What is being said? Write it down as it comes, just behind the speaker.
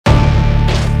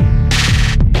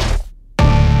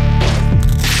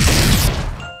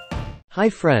Hi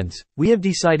friends, we have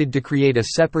decided to create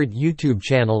a separate YouTube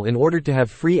channel in order to have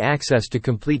free access to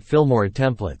complete Filmora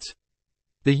templates.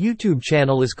 The YouTube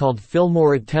channel is called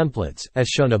Filmora Templates, as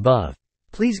shown above.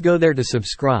 Please go there to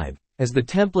subscribe, as the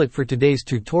template for today's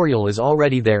tutorial is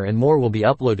already there and more will be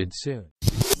uploaded soon.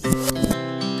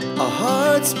 Our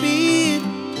hearts beat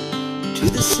to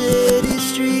the city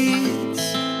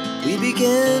streets. We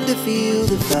began to feel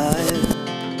the fire.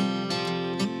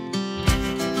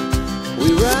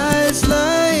 We rise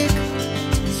like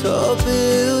tall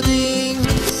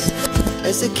buildings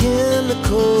as the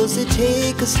chemicals they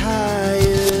take us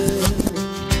higher.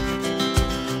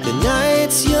 The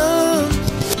night's young,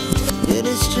 it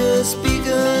has just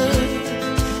begun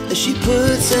as she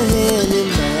puts her hand in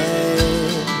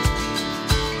mine.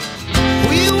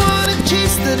 We wanna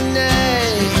chase the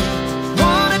night,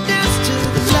 wanna dance to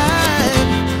the light,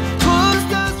 pull the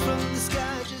stars from the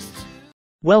sky just to...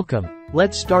 Welcome.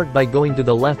 Let's start by going to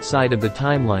the left side of the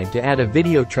timeline to add a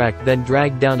video track, then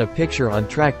drag down a picture on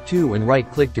track 2 and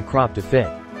right-click to crop to fit.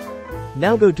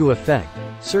 Now go to Effect,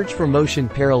 search for Motion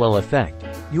Parallel Effect.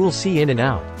 You will see In and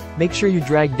Out. Make sure you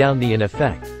drag down the In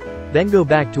effect. Then go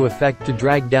back to Effect to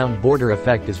drag down Border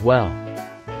Effect as well.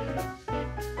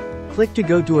 Click to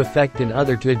go to Effect and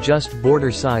Other to adjust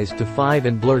border size to 5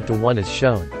 and blur to 1 as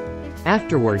shown.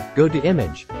 Afterward, go to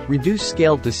Image, reduce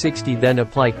scale to 60, then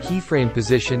apply keyframe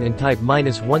position and type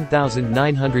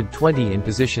 -1920 in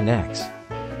position X.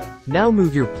 Now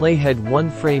move your playhead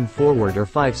 1 frame forward or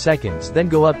 5 seconds, then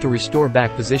go up to restore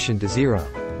back position to 0.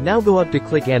 Now go up to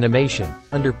click Animation,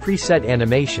 under Preset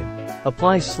Animation.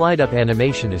 Apply Slide Up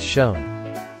Animation as shown.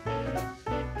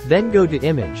 Then go to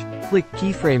Image, click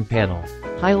Keyframe Panel,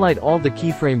 highlight all the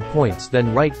keyframe points,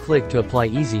 then right-click to apply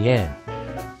Easy In.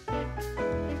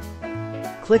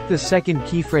 Click the second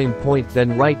keyframe point,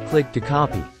 then right-click to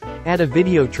copy. Add a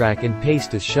video track and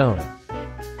paste as shown.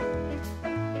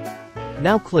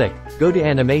 Now click, go to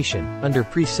Animation, under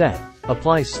Preset,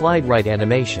 apply Slide Right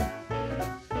Animation.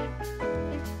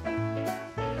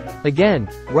 Again,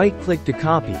 right-click to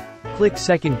copy, click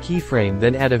second keyframe,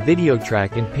 then add a video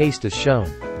track and paste as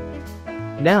shown.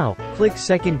 Now, click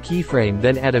second keyframe,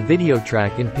 then add a video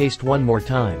track and paste one more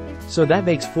time. So that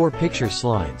makes 4 picture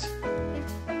slides.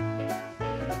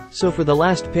 So for the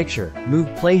last picture, move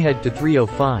playhead to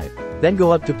 305, then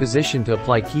go up to position to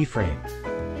apply keyframe.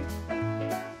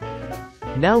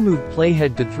 Now move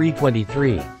playhead to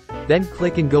 323, then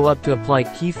click and go up to apply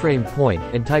keyframe point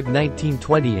and type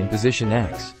 1920 in position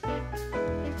X.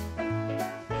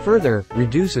 Further,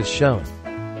 reduce as shown.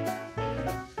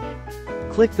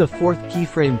 Click the 4th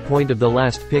keyframe point of the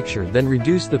last picture, then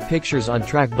reduce the pictures on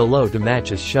track below to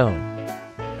match as shown.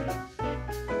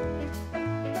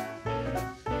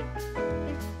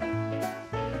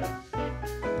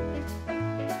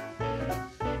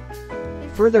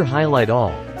 Further highlight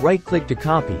all, right-click to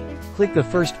copy, click the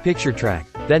first picture track,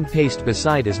 then paste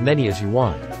beside as many as you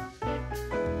want.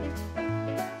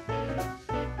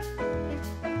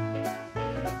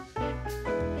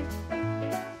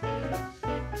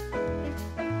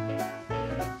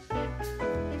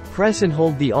 Press and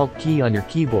hold the Alt key on your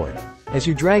keyboard, as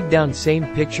you drag down same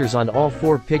pictures on all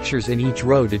 4 pictures in each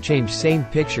row to change same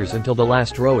pictures until the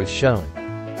last row is shown.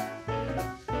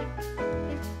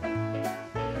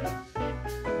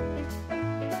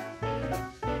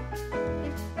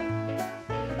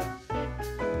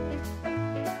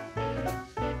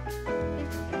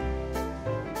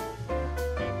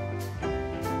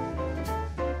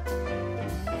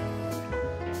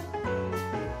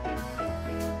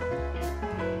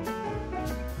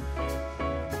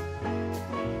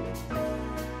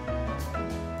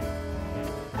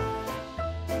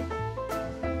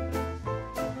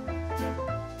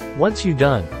 Once you're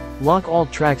done, lock all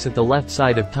tracks at the left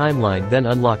side of timeline, then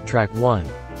unlock track 1.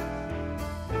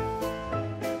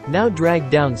 Now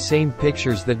drag down same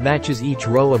pictures that matches each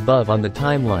row above on the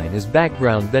timeline as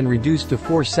background, then reduce to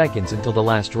 4 seconds until the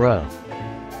last row.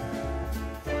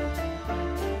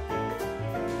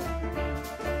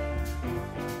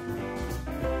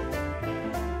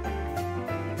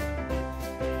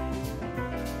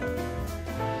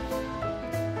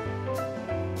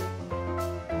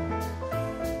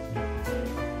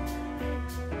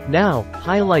 Now,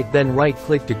 highlight, then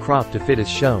right-click to crop to fit as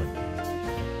shown.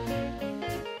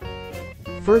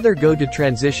 Further, go to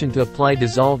Transition to apply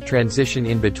Dissolve Transition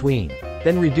in between,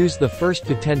 then reduce the first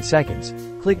to 10 seconds,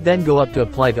 click, then go up to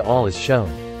Apply to All as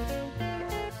shown.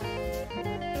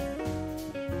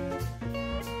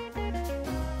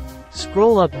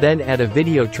 Scroll up, then add a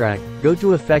video track, go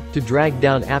to Effect to drag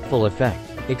down Apple Effect,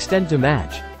 extend to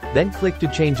match, then click to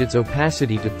change its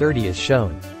opacity to 30 as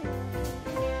shown.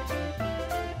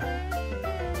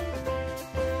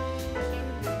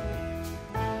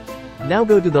 Now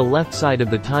go to the left side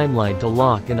of the timeline to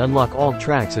lock and unlock all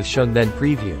tracks as shown, then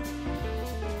preview.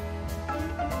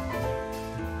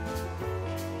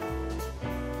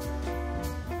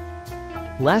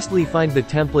 Lastly, find the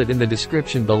template in the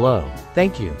description below.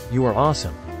 Thank you, you are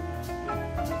awesome.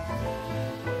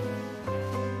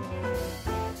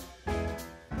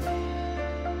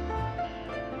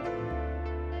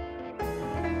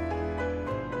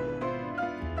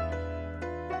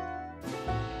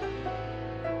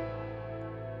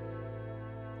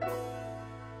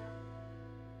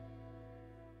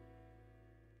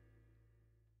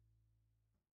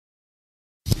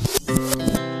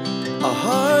 Our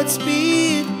hearts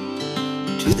beat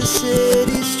to the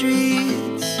city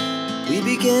streets. We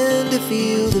began to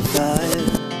feel the fire.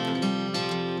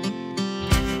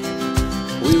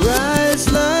 We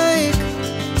rise like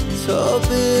tall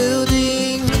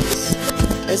buildings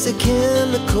as the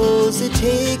chemicals, they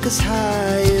take us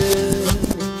higher.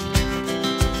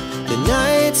 The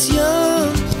night's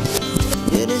young,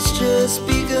 it has just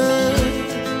begun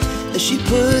as she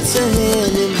puts her hand